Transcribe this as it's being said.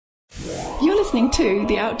You're listening to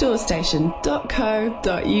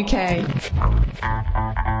theoutdoorstation.co.uk.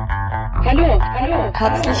 Hallo,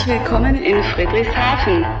 herzlich willkommen in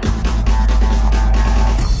Friedrichshafen.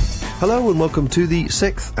 Hello and welcome to the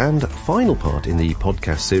sixth and final part in the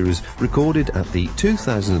podcast series recorded at the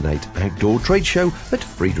 2008 Outdoor Trade Show at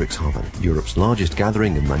Friedrichshafen, Europe's largest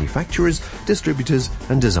gathering of manufacturers, distributors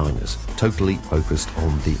and designers, totally focused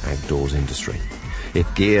on the outdoors industry.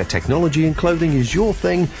 If gear, technology and clothing is your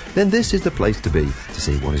thing, then this is the place to be to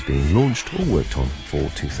see what is being launched or worked on for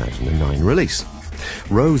 2009 release.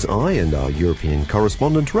 Rose I and our European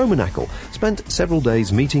correspondent Roman Ackle spent several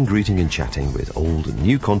days meeting, greeting and chatting with old and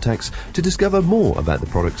new contacts to discover more about the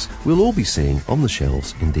products we'll all be seeing on the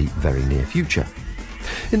shelves in the very near future.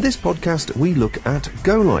 In this podcast we look at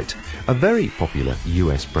Golite, a very popular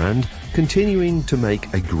US brand continuing to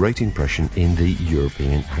make a great impression in the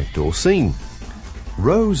European outdoor scene.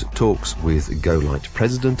 Rose talks with Golite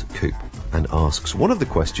President Coup and asks one of the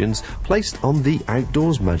questions placed on the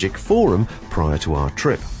Outdoors Magic forum prior to our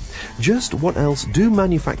trip. Just what else do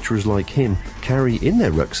manufacturers like him carry in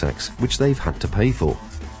their rucksacks which they've had to pay for?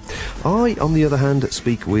 I, on the other hand,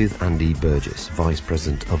 speak with Andy Burgess, Vice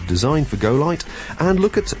President of Design for Golite, and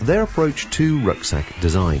look at their approach to rucksack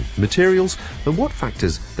design, materials and what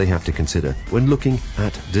factors they have to consider when looking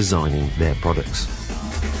at designing their products.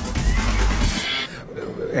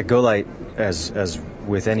 At Golite, as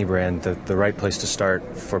with any brand, the right place to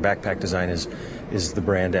start for backpack design is the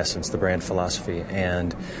brand essence, the brand philosophy.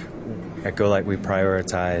 And at Golite, we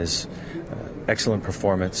prioritize excellent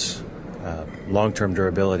performance, long-term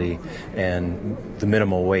durability, and the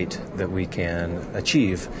minimal weight that we can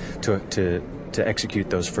achieve to execute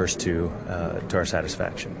those first two to our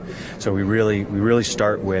satisfaction. So we really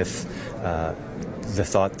start with the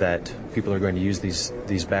thought that people are going to use these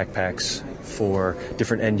backpacks for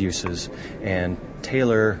different end uses and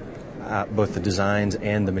tailor both the designs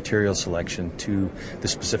and the material selection to the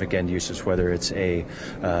specific end uses, whether it's a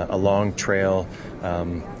long trail,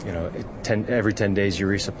 every 10 days you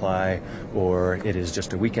resupply, or it is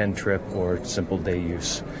just a weekend trip or simple day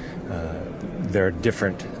use. There are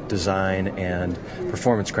different design and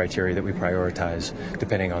performance criteria that we prioritize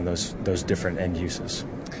depending on those different end uses.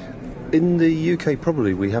 In the UK,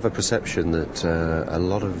 probably we have a perception that a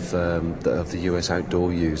lot of the US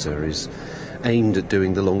outdoor user is aimed at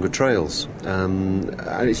doing the longer trails, and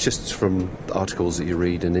it's just from articles that you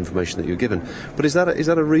read and information that you're given. But is that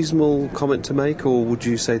a reasonable comment to make, or would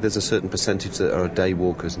you say there's a certain percentage that are day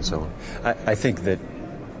walkers and so on? I think that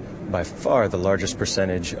by far the largest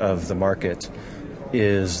percentage of the market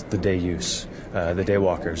is the day use, the day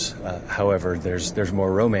walkers. However, there's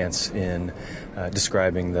more romance in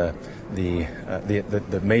describing the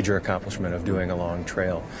major accomplishment of doing a long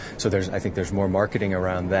trail. So I think there's more marketing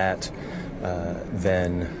around that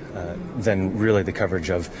than really the coverage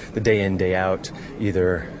of the day in, day out,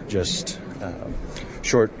 either just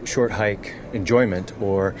short hike enjoyment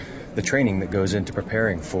or the training that goes into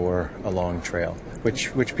preparing for a long trail,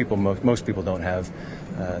 which most people don't have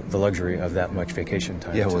the luxury of that much vacation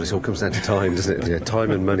time. Yeah, well, it all comes down to time, doesn't it? Yeah,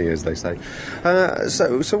 time and money, as they say.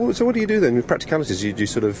 So what do you do then with practicalities? Do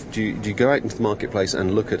you go out into the marketplace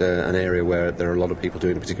and look at an area where there are a lot of people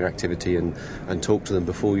doing a particular activity and talk to them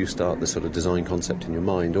before you start the sort of design concept in your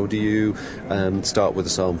mind, or do you start with a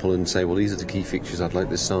sample and say, well, these are the key features I'd like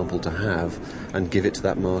this sample to have, and give it to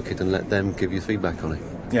that market and let them give you feedback on it?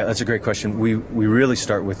 Yeah, that's a great question. We really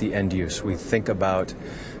start with the end use. We think about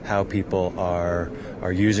how people are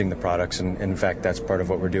using the products, and in fact, that's part of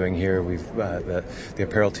what we're doing here. We've the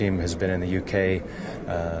apparel team has been in the UK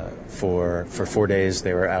for 4 days.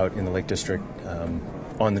 They were out in the Lake District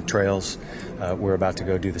on the trails. We're about to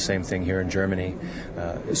go do the same thing here in Germany.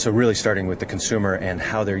 So really starting with the consumer and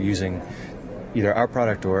how they're using either our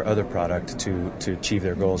product or other product to achieve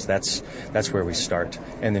their goals. That's where we start,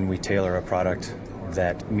 and then we tailor a product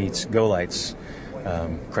that meets Golite's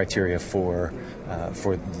criteria for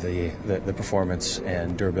the performance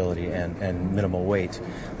and durability and minimal weight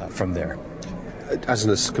from there. As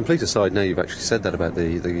a complete aside, now you've actually said that about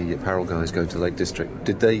the apparel guys going to the Lake District.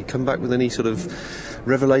 Did they come back with any sort of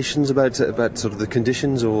revelations about sort of the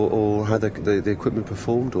conditions or how the equipment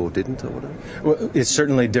performed or didn't or whatever? Well, it's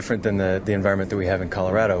certainly different than the environment that we have in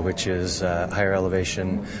Colorado, which is higher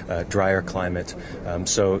elevation, drier climate.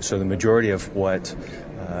 So the majority of what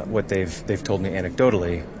they've told me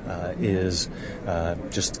anecdotally is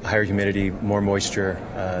just higher humidity, more moisture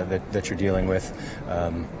that you're dealing with,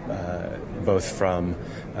 both from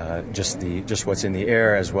just what's in the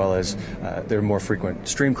air, as well as there are more frequent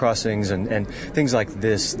stream crossings and things like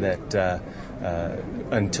this that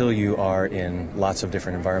until you are in lots of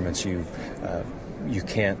different environments, you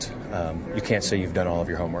can't you can't say you've done all of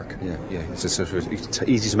your homework. Yeah. It's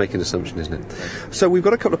easy to make an assumption, isn't it? So we've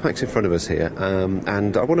got a couple of packs in front of us here,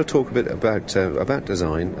 and I want to talk a bit about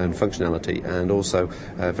design and functionality, and also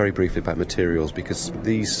very briefly about materials, because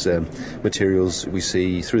these materials we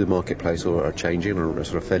see through the marketplace are changing on a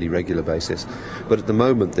sort of fairly regular basis. But at the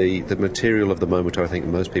moment, the material of the moment I think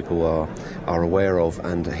most people are aware of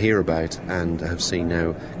and hear about and have seen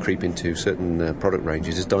now creep into certain product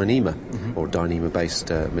ranges is Dyneema, or Dyneema-based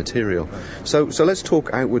material. So let's talk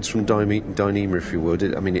outwards from Dyneema, if you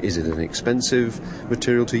would. I mean, is it an expensive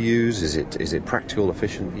material to use? Is it practical,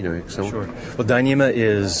 efficient? So on? Sure. Well, Dyneema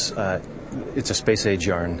is it's a space age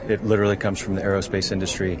yarn. It literally comes from the aerospace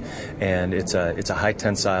industry, and it's a high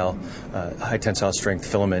tensile strength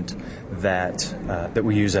filament that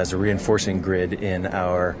we use as a reinforcing grid in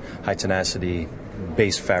our high tenacity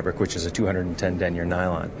base fabric, which is a 210 denier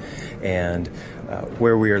nylon. And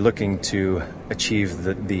where we are looking to achieve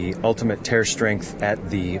the ultimate tear strength at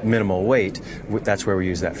the minimal weight, that's where we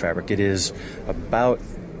use that fabric. It is about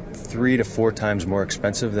 3 to 4 times more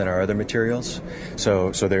expensive than our other materials,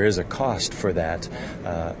 so there is a cost for that.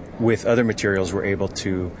 With other materials, we're able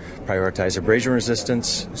to prioritize abrasion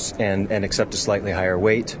resistance and accept a slightly higher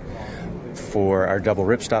weight. For our double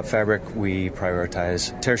ripstop fabric, we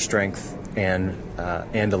prioritize tear strength and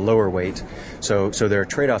a lower weight. So there are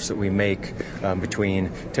trade-offs that we make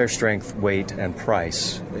between tear strength, weight, and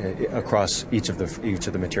price across each of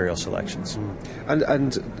the material selections.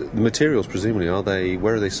 And the materials, presumably,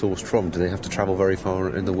 where are they sourced from? Do they have to travel very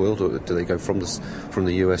far in the world, or do they go from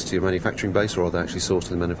the US to your manufacturing base, or are they actually sourced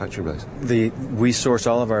to the manufacturing base? We source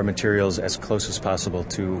all of our materials as close as possible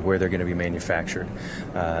to where they're going to be manufactured.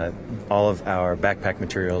 All of our backpack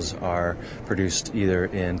materials are produced either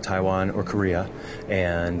in Taiwan or Korea,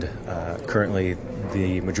 and currently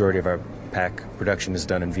the majority of our pack production is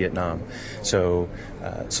done in Vietnam. So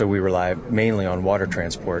we rely mainly on water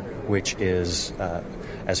transport, which is,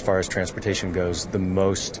 as far as transportation goes, the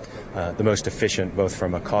most efficient, both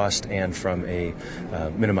from a cost and from a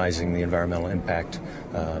minimizing the environmental impact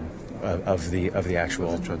of the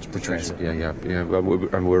actual transit. Yeah.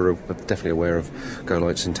 And we're definitely aware of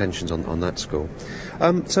Golite's intentions on that score.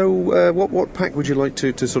 So what pack would you like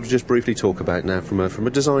to sort of just briefly talk about now from a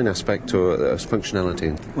design aspect or a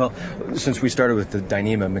functionality? Well, since we started with the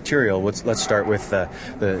Dyneema material, let's start with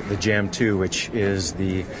the Jam 2, which is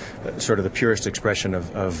the sort of the purest expression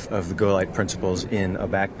of the Golite principles in a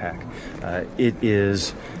backpack.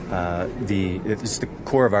 It's the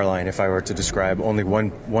core of our line. If I were to describe only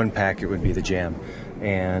one pack, it would be the Jam,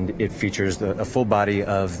 and it features a full body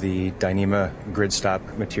of the Dyneema grid stop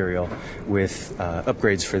material with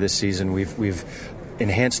upgrades for this season. We've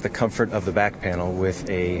enhanced the comfort of the back panel with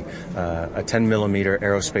a 10 millimeter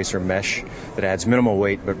aerospacer mesh that adds minimal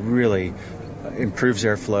weight but really improves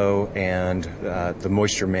airflow and the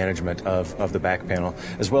moisture management of the back panel,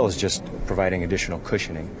 as well as just providing additional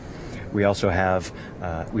cushioning. We also have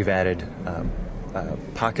we've added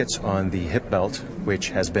pockets on the hip belt, which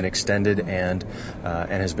has been extended and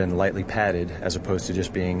has been lightly padded, as opposed to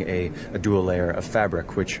just being a dual layer of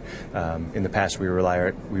fabric, which in the past we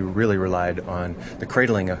really relied on the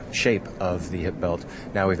cradling shape of the hip belt.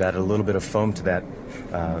 Now we've added a little bit of foam to that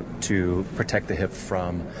to protect the hip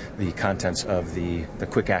from the contents of the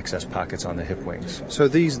quick access pockets on the hip wings. So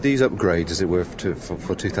these upgrades, as it were,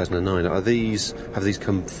 for 2009, have these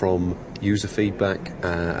come from user feedback,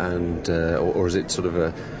 or is it sort of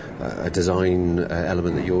a design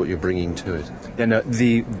element that you're bringing to it? Yeah, no,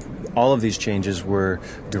 all of these changes were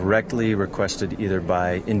directly requested either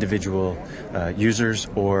by individual users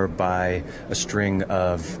or by a string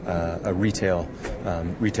of retail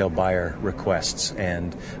buyer requests.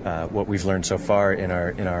 And what we've learned so far in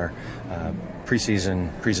our preseason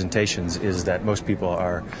presentations is that most people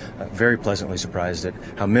are very pleasantly surprised at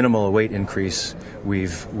how minimal a weight increase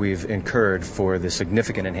we've incurred for the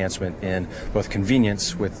significant enhancement in both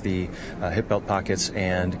convenience with the hip belt pockets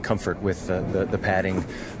and comfort with the padding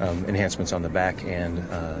enhancements on the back and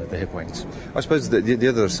the hip wings. I suppose the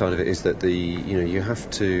other side of it is that you have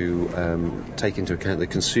to take into account the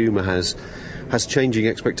consumer has changing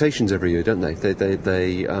expectations every year, don't they?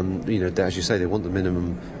 They as you say, they want the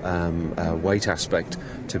minimum weight aspect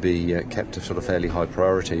to be kept a sort of fairly high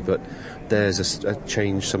priority, but there's a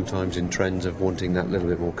change sometimes in trends of wanting that little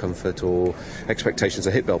bit more comfort, or expectations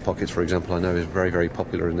of hip belt pockets, for example, I know is very, very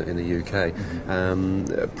popular in the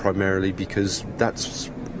UK, primarily because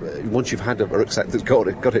that's once you've had a rucksack that's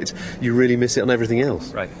got it, you really miss it on everything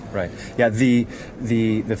else. Right. Yeah, the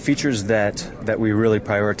features that we really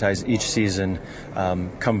prioritize each season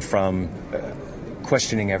come from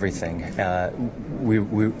questioning everything.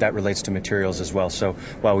 That relates to materials as well. So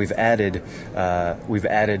while we've added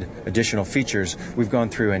additional features, we've gone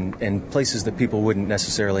through in places that people wouldn't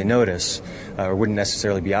necessarily notice or wouldn't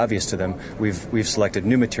necessarily be obvious to them. We've selected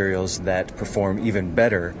new materials that perform even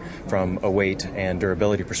better from a weight and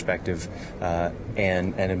durability perspective,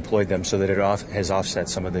 and employed them so that it has offset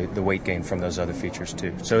some of the weight gain from those other features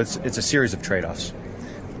too. So it's a series of trade-offs.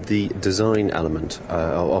 The design element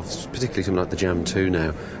of particularly something like the Jam 2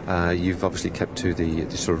 now, you've obviously kept to the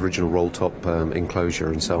sort of original roll-top enclosure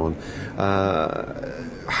and so on.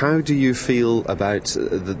 How do you feel about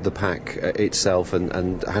the pack itself,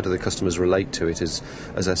 and how do the customers relate to it as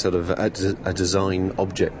a sort of a design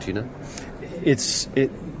object, you know?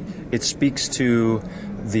 It speaks to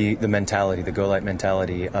the mentality, the Golite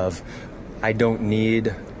mentality of, I don't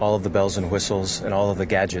need all of the bells and whistles and all of the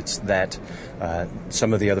gadgets that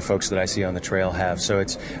some of the other folks that I see on the trail have. So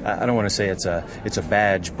I don't want to say it's a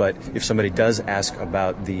badge, but if somebody does ask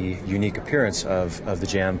about the unique appearance of the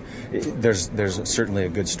Jam, there's certainly a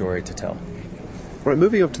good story to tell. Right,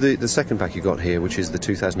 moving up to the second pack you got here, which is the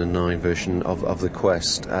 2009 version of the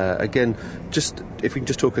Quest. Again, just if we can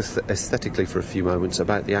just talk aesthetically for a few moments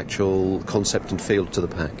about the actual concept and feel to the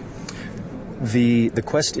pack. The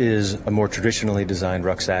Quest is a more traditionally designed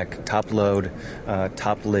rucksack, top load,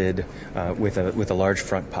 top lid, with a large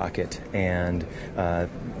front pocket, and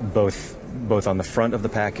both on the front of the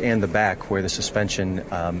pack and the back, where the suspension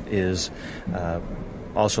is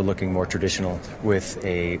also looking more traditional, with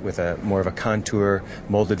a more of a contour,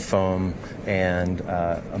 molded foam, and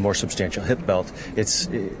a more substantial hip belt.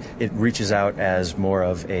 It reaches out as more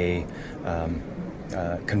of a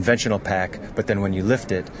conventional pack, but then when you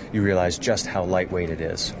lift it, you realize just how lightweight it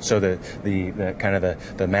is. So the kind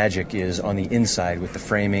of the magic is on the inside with the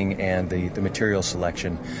framing and the material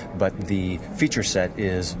selection, but the feature set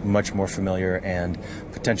is much more familiar and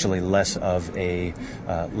potentially less of a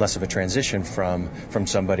transition from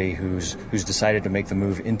somebody who's decided to make the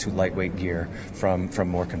move into lightweight gear from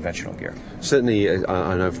more conventional gear. Certainly,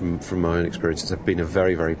 I know from my own experience, it's been a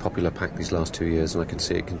very, very popular pack these last 2 years, and I can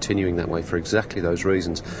see it continuing that way for exactly those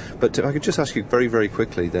reasons. But if I could just ask you very, very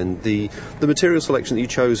quickly then, the material selection that you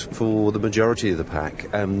chose for the majority of the pack,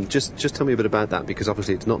 just tell me a bit about that, because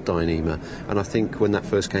obviously it's not Dyneema, and I think when that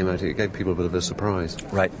first came out it gave people a bit of a surprise.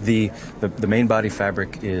 Right. The main body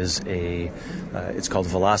fabric is it's called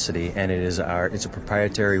Velocity, and it's a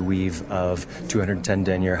proprietary weave of 210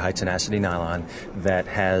 denier high tenacity nylon that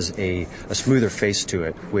has a smoother face to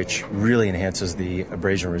it, which really enhances the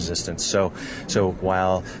abrasion resistance. So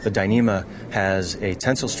while the Dyneema has a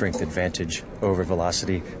tensile strength advantage over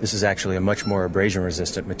Velocity, this is actually a much more abrasion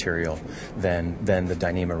resistant material than the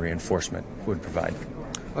Dyneema reinforcement would provide.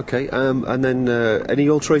 Okay, and then any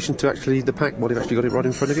alteration to actually the pack, what you've actually got it right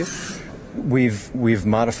in front of you? We've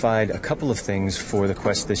modified a couple of things for the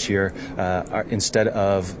Quest this year. Instead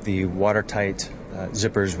of the watertight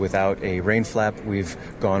zippers without a rain flap, we've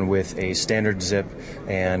gone with a standard zip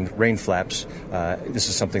and rain flaps. This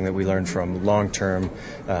is something that we learned from long-term,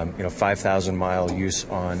 5,000-mile use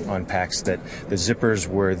on packs, that the zippers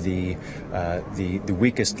were the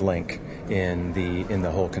weakest link in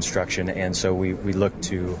the whole construction, and so we looked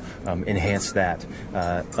to enhance that.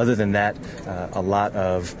 Other than that, a lot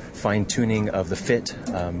of fine-tuning of the fit,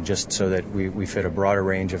 just so that we fit a broader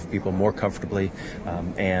range of people more comfortably,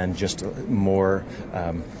 and just more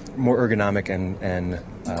ergonomic and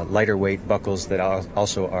lighter weight buckles that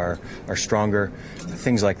also are stronger,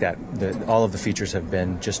 things like that. All of the features have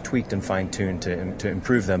been just tweaked and fine-tuned to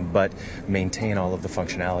improve them, but maintain all of the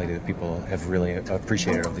functionality that people have really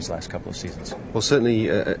appreciated over these last couple of seasons. Well, certainly,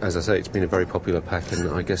 as I say, it's been a very popular pack, and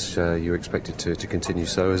I guess you expect it to continue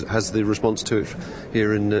so. Has the response to it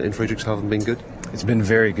here in Friedrichshafen been good? It's been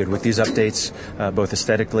very good. With these updates, both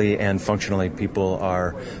aesthetically and functionally, people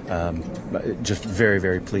are just very,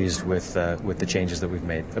 very pleased with the changes that we've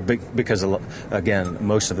made. Because, again,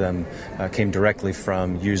 most of them came directly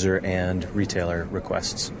from user and retailer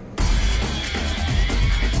requests.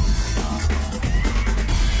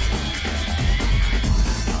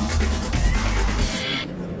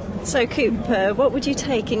 So, Coup, what would you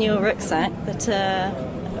take in your rucksack that,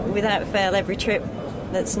 without fail, every trip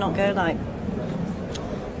that's not Golite?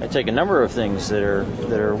 I take a number of things that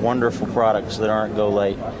are wonderful products that aren't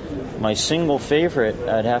Golite. My single favorite,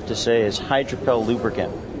 I'd have to say, is Hydropel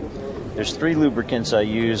lubricant. There's 3 lubricants I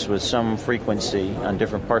use with some frequency on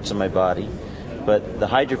different parts of my body, but the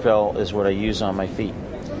Hydropel is what I use on my feet.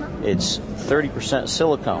 It's 30%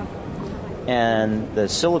 silicone, and the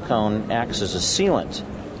silicone acts as a sealant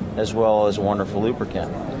as well as a wonderful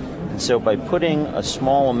lubricant. And so by putting a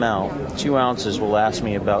small amount, 2 ounces will last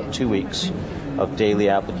me about 2 weeks. of daily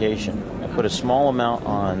application. I put a small amount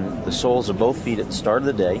on the soles of both feet at the start of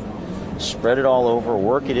the day, spread it all over,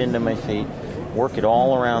 work it into my feet, work it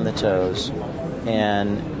all around the toes,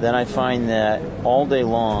 and then I find that all day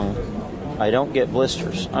long I don't get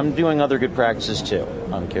blisters. I'm doing other good practices too.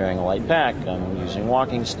 I'm carrying a light pack, I'm using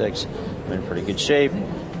walking sticks, I'm in pretty good shape,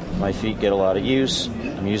 my feet get a lot of use,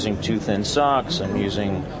 I'm using too thin socks, I'm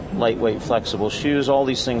using lightweight flexible shoes. All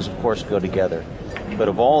these things of course go together. But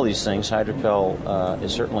of all these things, Hydropel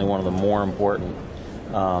is certainly one of the more important.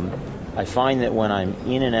 I find that when I'm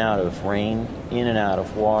in and out of rain, in and out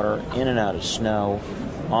of water, in and out of snow,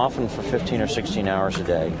 often for 15 or 16 hours a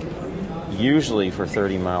day, usually for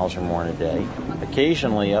 30 miles or more in a day,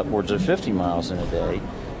 occasionally upwards of 50 miles in a day,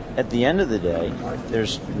 at the end of the day,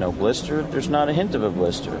 there's no blister, there's not a hint of a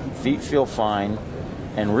blister. Feet feel fine,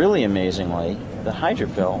 and really amazingly, the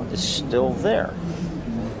Hydropel is still there.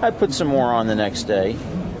 I put some more on the next day,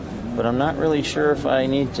 but I'm not really sure if I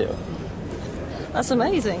need to. That's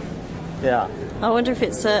amazing. Yeah. I wonder if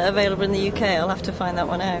it's available in the UK. I'll have to find that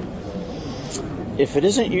one out. If it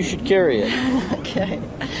isn't, you should carry it. Okay.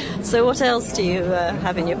 So what else do you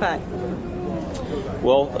have in your pack?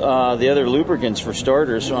 Well, the other lubricants for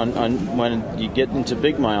starters, when you get into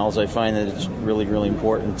big miles, I find that it's really, really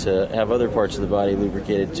important to have other parts of the body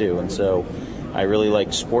lubricated too. And so I really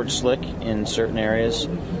like Sport Slick in certain areas.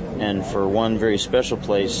 And for one very special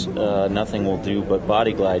place, nothing will do but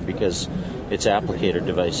Body Glide because its applicator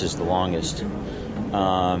device is the longest.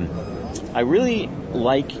 I really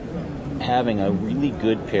like having a really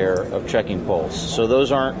good pair of trekking poles. So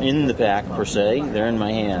those aren't in the pack per se, they're in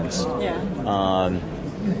my hands. Yeah.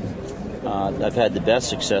 I've had the best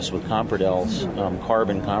success with Compradels.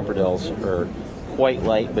 Carbon Compradels are quite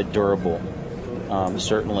light but durable.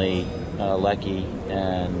 Certainly Lecky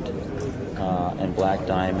and Black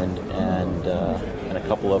Diamond and a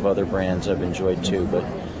couple of other brands I've enjoyed too. But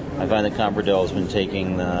I find that Compradel has been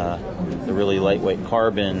taking the really lightweight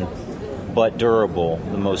carbon but durable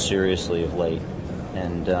the most seriously of late.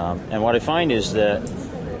 And what I find is that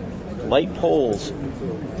light poles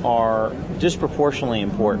are disproportionately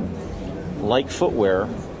important. Like footwear,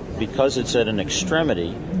 because it's at an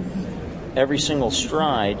extremity, every single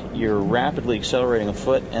stride you're rapidly accelerating a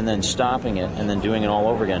foot and then stopping it and then doing it all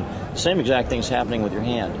over again. The same exact thing's happening with your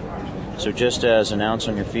hand. So just as an ounce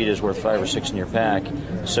on your feet is worth 5 or 6 in your pack,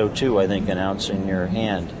 so too I think an ounce in your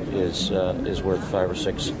hand is worth 5 or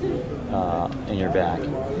 6 in your back.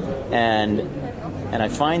 And I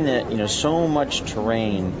find that so much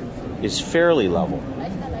terrain is fairly level.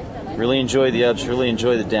 Really enjoy the ups, really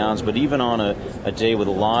enjoy the downs, but even on a day with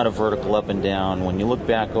a lot of vertical up and down, when you look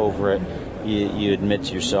back over it, you admit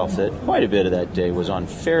to yourself that quite a bit of that day was on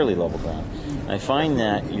fairly level ground. And I find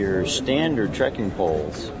that your standard trekking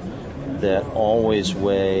poles that always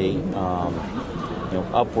weigh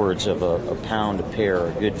upwards of a pound a pair,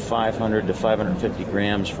 a good 500 to 550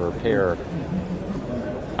 grams for a pair,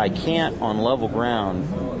 I can't on level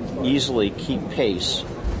ground easily keep pace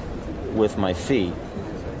with my feet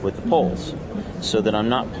with the poles, so that I'm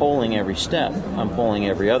not poling every step, I'm poling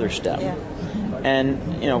every other step. Yeah.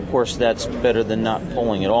 And of course that's better than not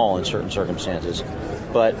poling at all in certain circumstances.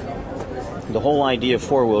 But the whole idea of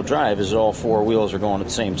four-wheel drive is that all four wheels are going at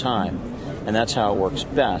the same time, and that's how it works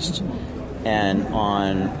best. And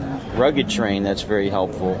on rugged terrain, that's very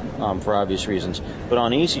helpful for obvious reasons. But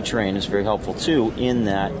on easy terrain, it's very helpful too, in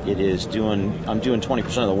that I'm doing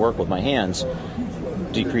 20% of the work with my hands,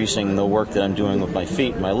 decreasing the work that I'm doing with my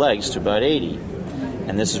feet and my legs to about 80.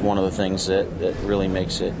 And this is one of the things that really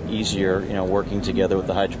makes it easier, working together with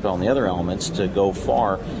the Hydropel and the other elements to go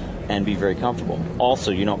far and be very comfortable.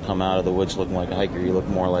 Also, you don't come out of the woods looking like a hiker. You look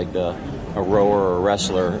more like a rower or a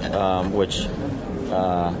wrestler, which,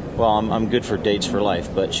 I'm good for dates for life,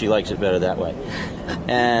 but she likes it better that way.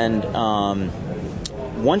 And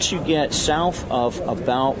once you get south of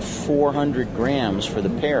about 400 grams for the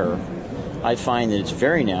pair, I find that it's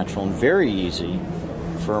very natural and very easy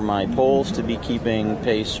for my poles to be keeping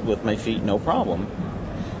pace with my feet, no problem.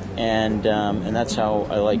 And that's how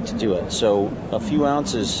I like to do it. So a few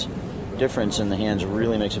ounces difference in the hands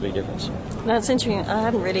really makes a big difference. That's interesting. I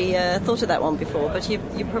hadn't really thought of that one before, but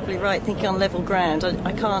you're probably right. Thinking on level ground,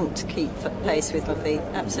 I can't keep pace with my feet.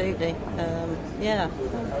 Absolutely. Yeah.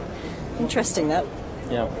 Interesting, that.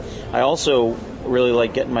 Yeah. I also really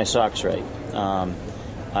like getting my socks right.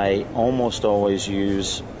 I almost always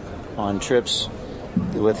use, on trips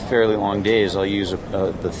with fairly long days, I'll use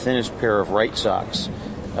the thinnest pair of right socks,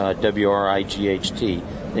 WRIGHT.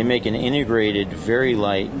 They make an integrated, very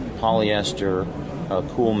light polyester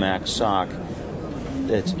Cool Max sock.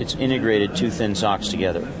 It's integrated two thin socks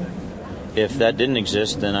together. If that didn't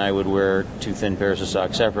exist, then I would wear 2 thin pairs of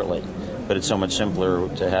socks separately. But it's so much simpler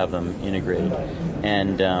to have them integrated.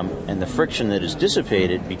 And the friction that is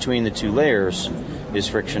dissipated between the 2 layers is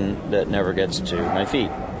friction that never gets to my feet.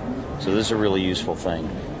 So this is a really useful thing.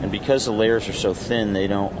 And because the layers are so thin, they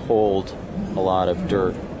don't hold a lot of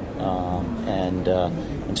dirt.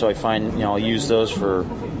 And so I find, I'll use those for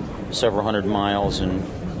several hundred miles in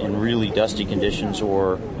really dusty conditions,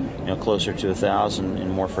 or closer to 1,000 in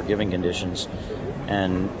more forgiving conditions.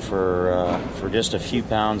 And for just a few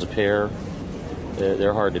pounds a pair,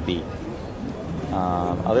 they're hard to beat.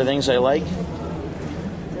 Other things I like,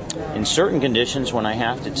 in certain conditions when I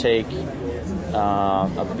have to take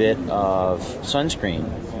a bit of sunscreen,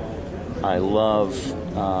 I love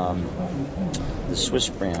the Swiss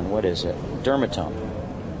brand. What is it? Dermatone.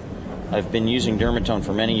 I've been using Dermatone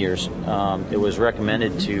for many years. It was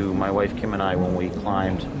recommended to my wife Kim and I when we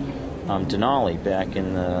climbed Denali back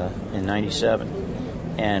in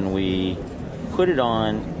 '97, and we put it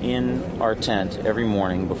on in our tent every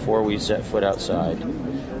morning before we set foot outside.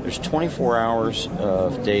 There's 24 hours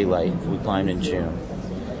of daylight. We climbed in June,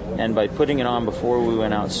 and by putting it on before we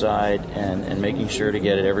went outside and making sure to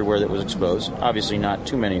get it everywhere that was exposed, obviously not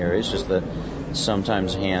too many areas, just the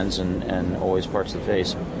sometimes hands and always parts of the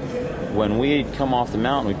face. When we had come off the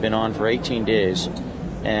mountain, we'd been on for 18 days,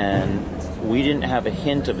 and we didn't have a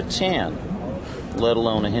hint of a tan, let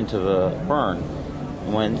alone a hint of a burn.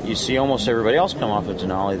 When you see almost everybody else come off of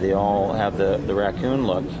Denali, they all have the raccoon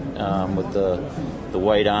look with the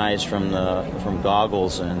white eyes from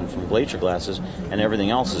goggles and from glacier glasses, and everything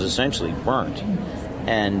else is essentially burnt.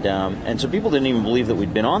 And so people didn't even believe that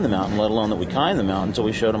we'd been on the mountain, let alone that we climbed the mountain, until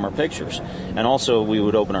we showed them our pictures. And also we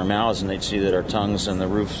would open our mouths and they'd see that our tongues and the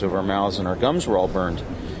roofs of our mouths and our gums were all burned,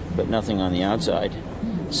 but nothing on the outside.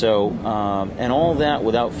 So, and all that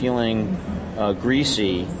without feeling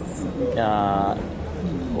greasy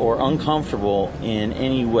or uncomfortable in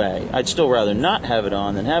any way. I'd still rather not have it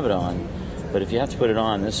on than have it on, but if you have to put it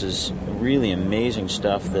on, this is really amazing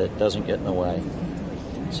stuff that doesn't get in the way.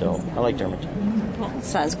 So I like Dermatone. Well,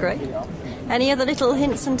 sounds great. Any other little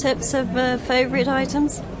hints and tips of favourite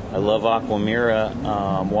items? I love Aquamira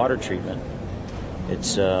water treatment.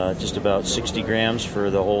 It's just about 60 grams for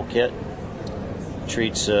the whole kit.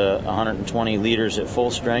 Treats 120 liters at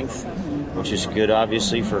full strength, which is good,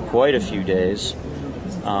 obviously, for quite a few days.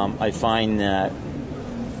 I find that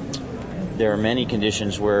there are many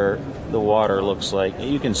conditions where the water looks like,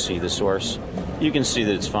 you can see the source. You can see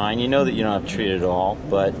that it's fine. You know that you don't have to treat it at all,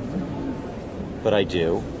 but I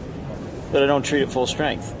do. But I don't treat it full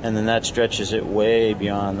strength. And then that stretches it way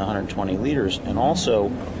beyond the 120 liters. And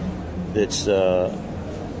also, it's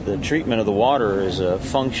the treatment of the water is a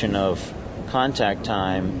function of contact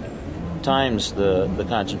time times the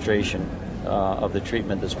concentration of the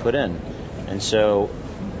treatment that's put in. And so,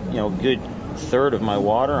 a good third of my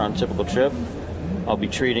water on a typical trip, I'll be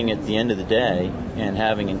treating at the end of the day and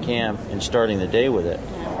having in camp and starting the day with it.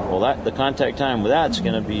 Well, the contact time with that's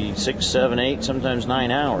going to be 6, 7, 8, sometimes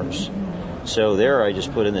 9 hours. So there I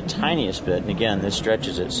just put in the tiniest bit, and again, this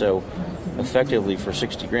stretches it. So effectively for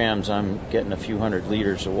 60 grams, I'm getting a few hundred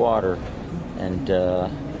liters of water and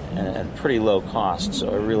at pretty low cost. So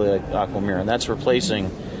I really like Aquamira, and that's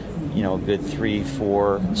replacing, a good 3,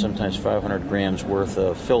 4, sometimes 500 grams worth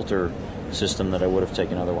of filter system that I would have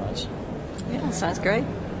taken otherwise. Yeah, sounds great.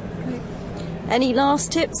 Any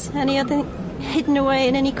last tips? Any other hidden away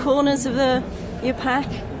in any corners of your pack?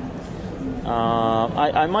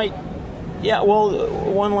 I might. Yeah, well,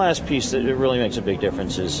 one last piece that really makes a big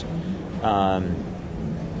difference is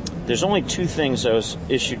there's only 2 things I was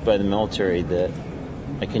issued by the military that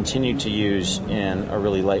I continue to use in a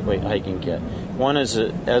really lightweight hiking kit. One is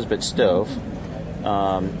an Esbit stove,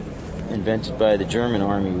 invented by the German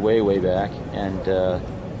Army way back, and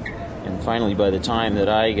finally by the time that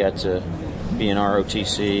I got to be in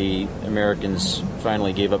ROTC, Americans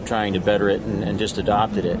finally gave up trying to better it and just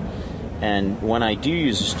adopted it. And when I do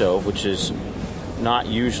use a stove, which is not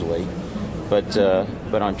usually, but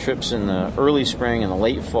on trips in the early spring and the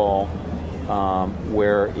late fall,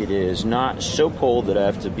 where it is not so cold that I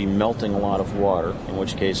have to be melting a lot of water, in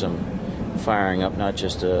which case I'm firing up not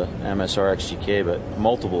just a MSR XGK, but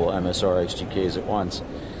multiple MSR XGKs at once,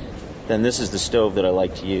 then this is the stove that I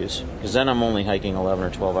like to use. Because then I'm only hiking 11 or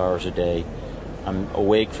 12 hours a day. I'm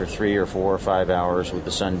awake for 3 or 4 or 5 hours with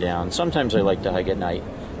the sun down. Sometimes I like to hike at night,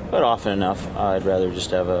 but often enough I'd rather just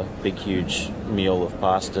have a big, huge meal of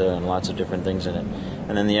pasta and lots of different things in it.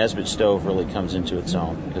 And then the Esbit stove really comes into its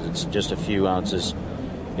own because it's just a few ounces.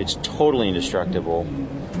 It's totally indestructible.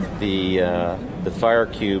 The fire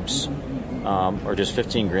cubes are just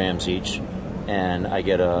 15 grams each, and I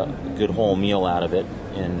get a good whole meal out of it.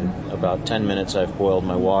 In about 10 minutes, I've boiled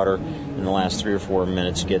my water. In the last 3 or 4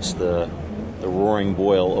 minutes, gets the roaring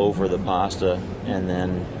boil over the pasta, and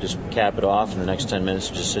then just cap it off. In the next 10 minutes,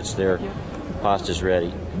 it just sits there. Pasta's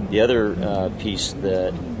ready. The other piece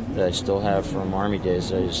that I still have from Army days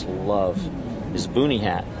that I just love is the boonie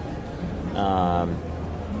hat.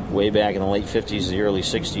 Way back in the late 50s, the early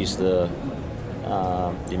 60s, the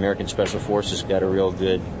American Special Forces got a real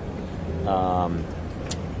good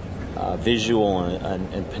visual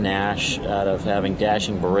and panache out of having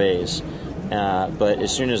dashing berets. But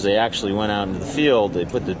as soon as they actually went out into the field, they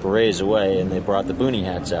put the berets away and they brought the boonie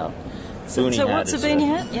hats out. So what's a boonie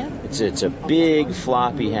hat? Yeah, it's a big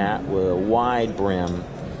floppy hat with a wide brim.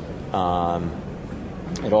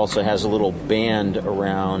 It also has a little band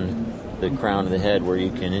around the crown of the head where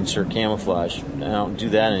you can insert camouflage. I don't do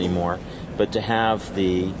that anymore. But to have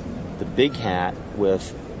the big hat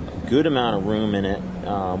with a good amount of room in it,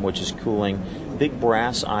 which is cooling, big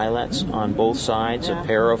brass eyelets on both sides, a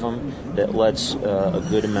pair of them that lets a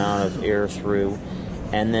good amount of air through,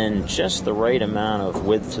 and then just the right amount of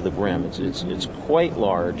width to the brim. It's quite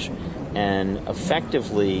large and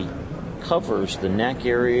effectively covers the neck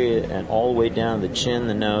area and all the way down the chin,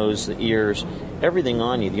 the nose, the ears, everything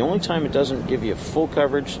on you. The only time it doesn't give you full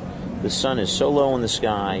coverage, the sun is so low in the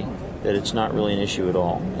sky that it's not really an issue at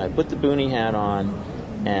all. I put the boonie hat on,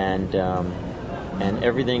 and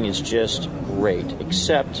everything is just great,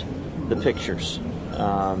 except the pictures.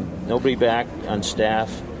 Nobody back on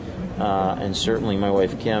staff, and certainly my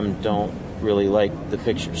wife Kim, don't really like the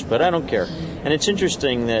pictures, but I don't care. And it's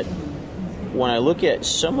interesting that when I look at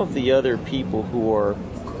some of the other people who are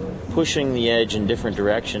pushing the edge in different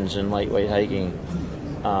directions in lightweight hiking,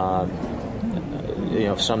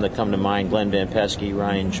 some that come to mind, Glenn Van Pesky,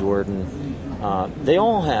 Ryan Jordan, they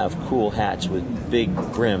all have cool hats with big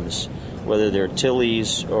brims, whether they're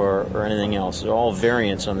Tillys or anything else. They're all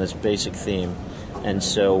variants on this basic theme. And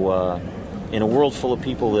so in a world full of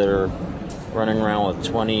people that are running around with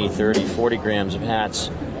 20, 30, 40 grams of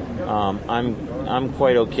hats, I'm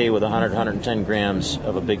quite okay with 100, 110 grams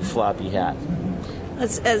of a big floppy hat.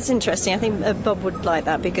 That's interesting. I think Bob would like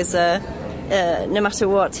that because no matter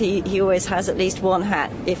what, he always has at least one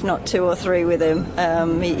hat, if not 2 or 3 with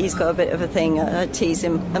him. He's got a bit of a thing. I tease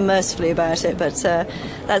him mercifully about it, but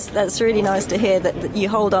that's really nice to hear that you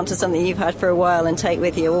hold on to something you've had for a while and take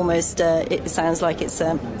with you. Almost, it sounds like it's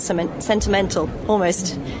sentimental.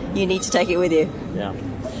 Almost, you need to take it with you. Yeah.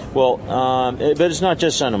 Well, but it's not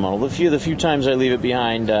just sentimental. The few times I leave it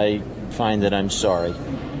behind, I find that I'm sorry.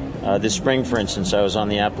 This spring, for instance, I was on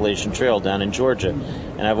the Appalachian Trail down in Georgia,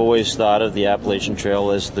 and I've always thought of the Appalachian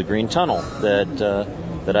Trail as the Green Tunnel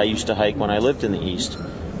that I used to hike when I lived in the East.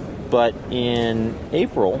 But in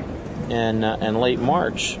April and late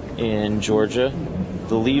March in Georgia,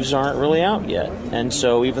 the leaves aren't really out yet, and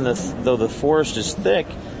so even though the forest is thick,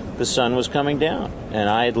 the sun was coming down, and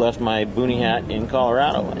I had left my boonie hat in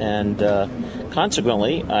Colorado, and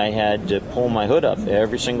consequently, I had to pull my hood up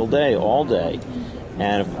every single day, all day.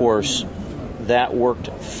 And of course, that worked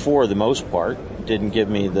for the most part. Didn't give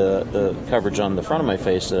me the coverage on the front of my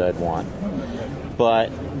face that I'd want. But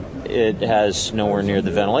it has nowhere near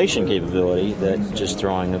the ventilation capability that just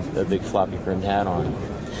throwing a big floppy brimmed hat on.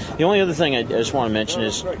 The only other thing I just want to mention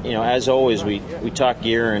is, as always, we talk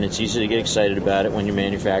gear, and it's easy to get excited about it when you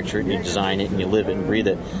manufacture it, and you design it, and you live it and breathe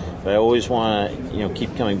it. But I always want to,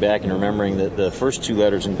 keep coming back and remembering that the first 2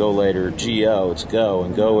 letters in Golite are G-O. It's go,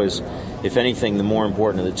 and go is, if anything, the more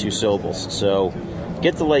important of the 2 syllables. So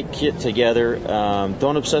get the light kit together.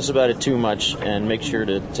 Don't obsess about it too much, and make sure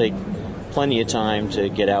to take plenty of time to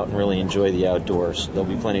get out and really enjoy the outdoors. There'll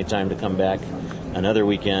be plenty of time to come back another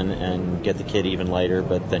weekend and get the kit even lighter,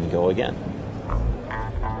 but then go again.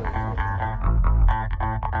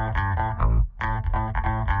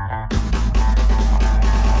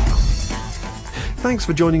 Thanks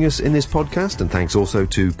for joining us in this podcast, and thanks also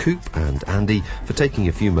to Coup and Andy for taking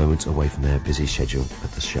a few moments away from their busy schedule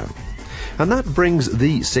at the show. And that brings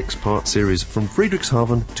the 6-part series from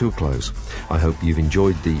Friedrichshafen to a close. I hope you've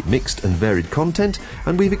enjoyed the mixed and varied content,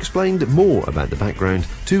 and we've explained more about the background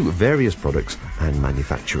to various products and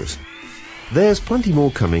manufacturers. There's plenty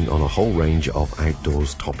more coming on a whole range of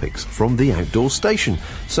outdoors topics from the Outdoor Station,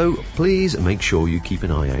 so please make sure you keep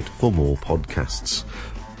an eye out for more podcasts.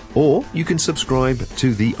 Or you can subscribe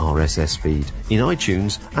to the RSS feed in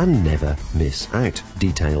iTunes and never miss out.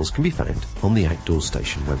 Details can be found on the Outdoor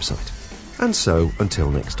Station website. And so,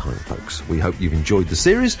 until next time, folks, we hope you've enjoyed the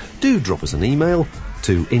series. Do drop us an email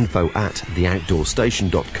to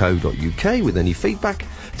info@theoutdoorstation.co.uk with any feedback.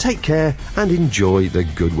 Take care and enjoy the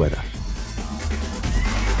good weather.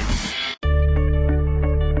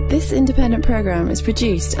 This independent programme is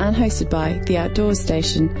produced and hosted by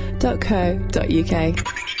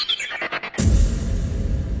theoutdoorstation.co.uk.